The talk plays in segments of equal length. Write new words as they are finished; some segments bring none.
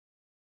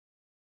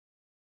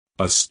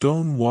A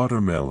Stone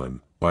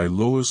Watermelon by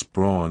Lois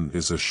Braun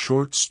is a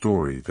short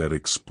story that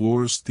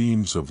explores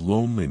themes of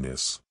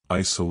loneliness,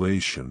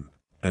 isolation,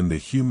 and the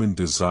human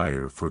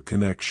desire for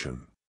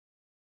connection.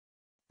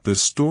 The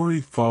story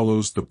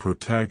follows the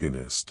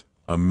protagonist,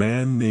 a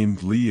man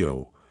named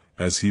Leo,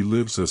 as he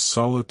lives a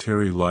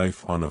solitary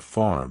life on a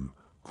farm,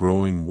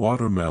 growing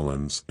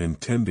watermelons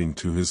and tending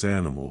to his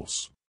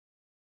animals.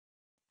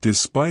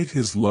 Despite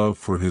his love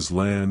for his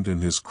land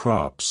and his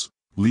crops,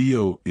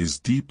 Leo is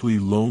deeply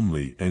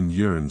lonely and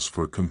yearns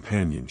for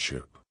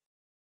companionship.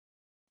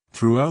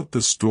 Throughout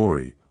the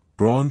story,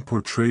 Braun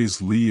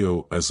portrays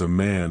Leo as a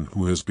man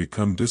who has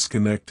become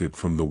disconnected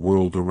from the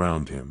world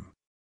around him.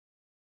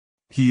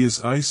 He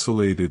is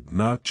isolated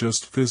not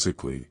just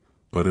physically,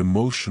 but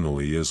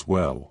emotionally as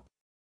well.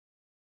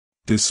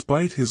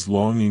 Despite his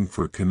longing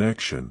for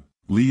connection,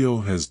 Leo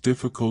has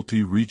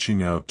difficulty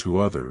reaching out to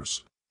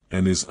others,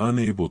 and is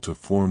unable to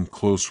form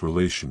close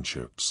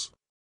relationships.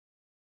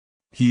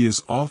 He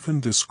is often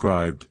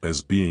described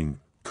as being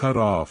cut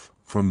off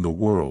from the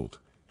world,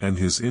 and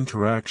his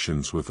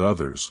interactions with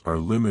others are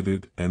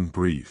limited and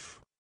brief.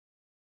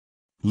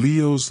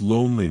 Leo's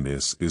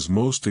loneliness is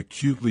most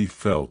acutely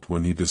felt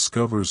when he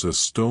discovers a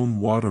stone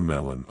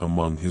watermelon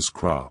among his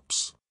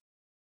crops.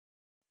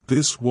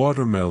 This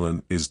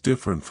watermelon is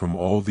different from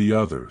all the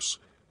others,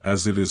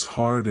 as it is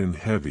hard and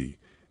heavy,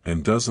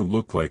 and doesn't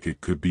look like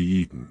it could be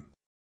eaten.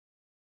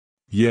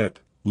 Yet,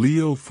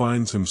 Leo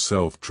finds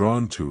himself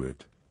drawn to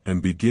it,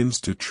 and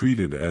begins to treat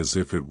it as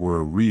if it were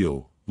a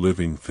real,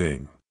 living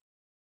thing.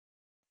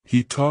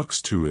 He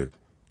talks to it,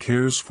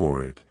 cares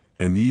for it,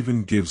 and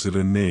even gives it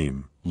a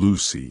name,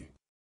 Lucy.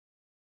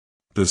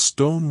 The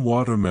stone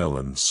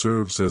watermelon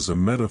serves as a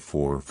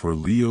metaphor for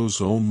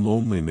Leo's own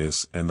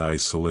loneliness and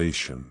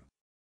isolation.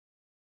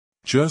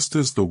 Just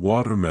as the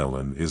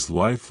watermelon is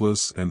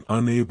lifeless and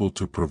unable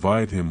to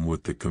provide him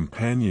with the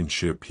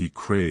companionship he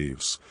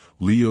craves,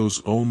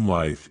 Leo's own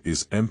life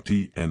is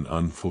empty and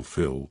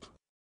unfulfilled.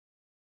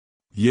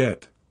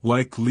 Yet,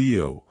 like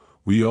Leo,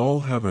 we all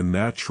have a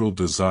natural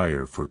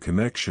desire for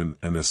connection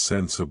and a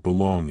sense of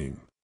belonging.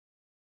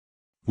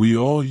 We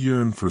all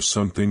yearn for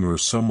something or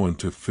someone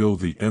to fill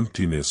the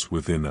emptiness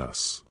within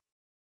us.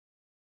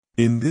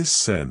 In this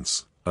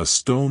sense, A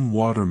Stone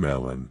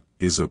Watermelon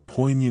is a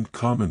poignant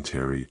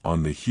commentary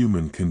on the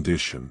human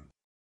condition.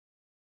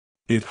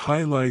 It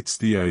highlights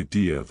the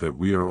idea that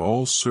we are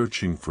all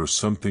searching for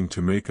something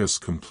to make us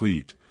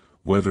complete,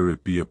 whether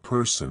it be a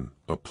person,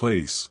 a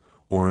place,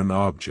 or an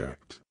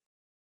object.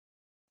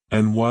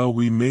 And while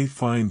we may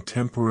find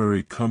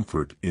temporary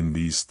comfort in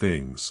these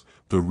things,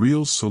 the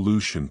real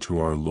solution to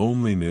our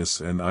loneliness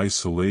and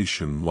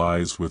isolation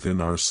lies within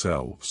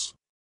ourselves.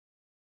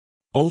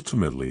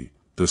 Ultimately,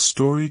 the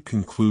story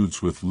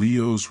concludes with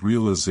Leo's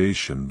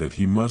realization that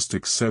he must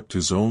accept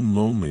his own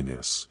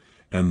loneliness,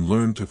 and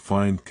learn to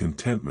find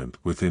contentment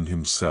within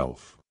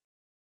himself.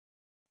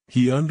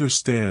 He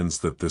understands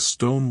that the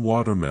stone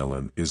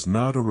watermelon is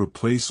not a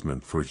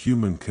replacement for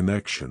human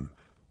connection,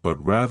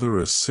 but rather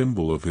a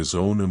symbol of his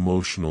own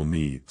emotional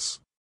needs.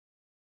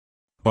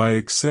 By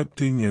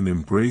accepting and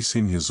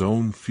embracing his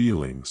own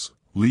feelings,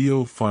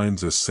 Leo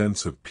finds a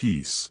sense of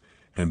peace,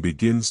 and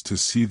begins to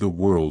see the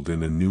world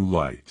in a new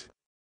light.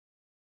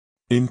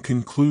 In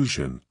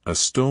conclusion, A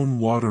Stone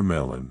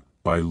Watermelon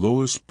by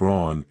Lois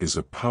Braun is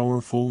a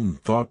powerful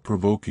and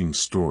thought-provoking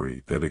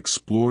story that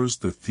explores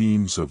the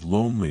themes of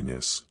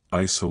loneliness,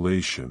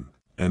 isolation,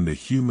 and the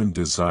human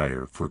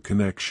desire for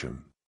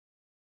connection.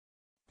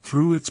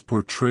 Through its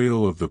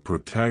portrayal of the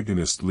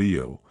protagonist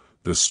Leo,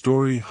 the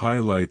story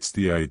highlights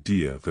the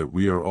idea that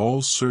we are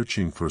all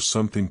searching for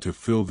something to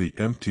fill the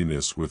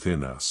emptiness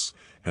within us,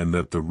 and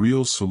that the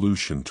real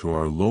solution to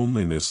our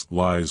loneliness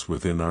lies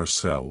within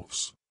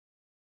ourselves.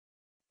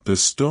 The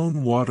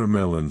stone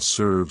watermelon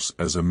serves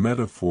as a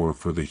metaphor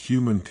for the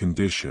human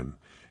condition,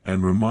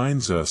 and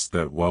reminds us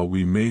that while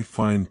we may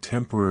find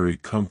temporary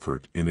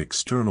comfort in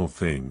external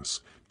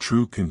things,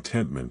 true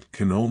contentment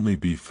can only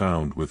be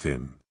found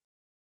within.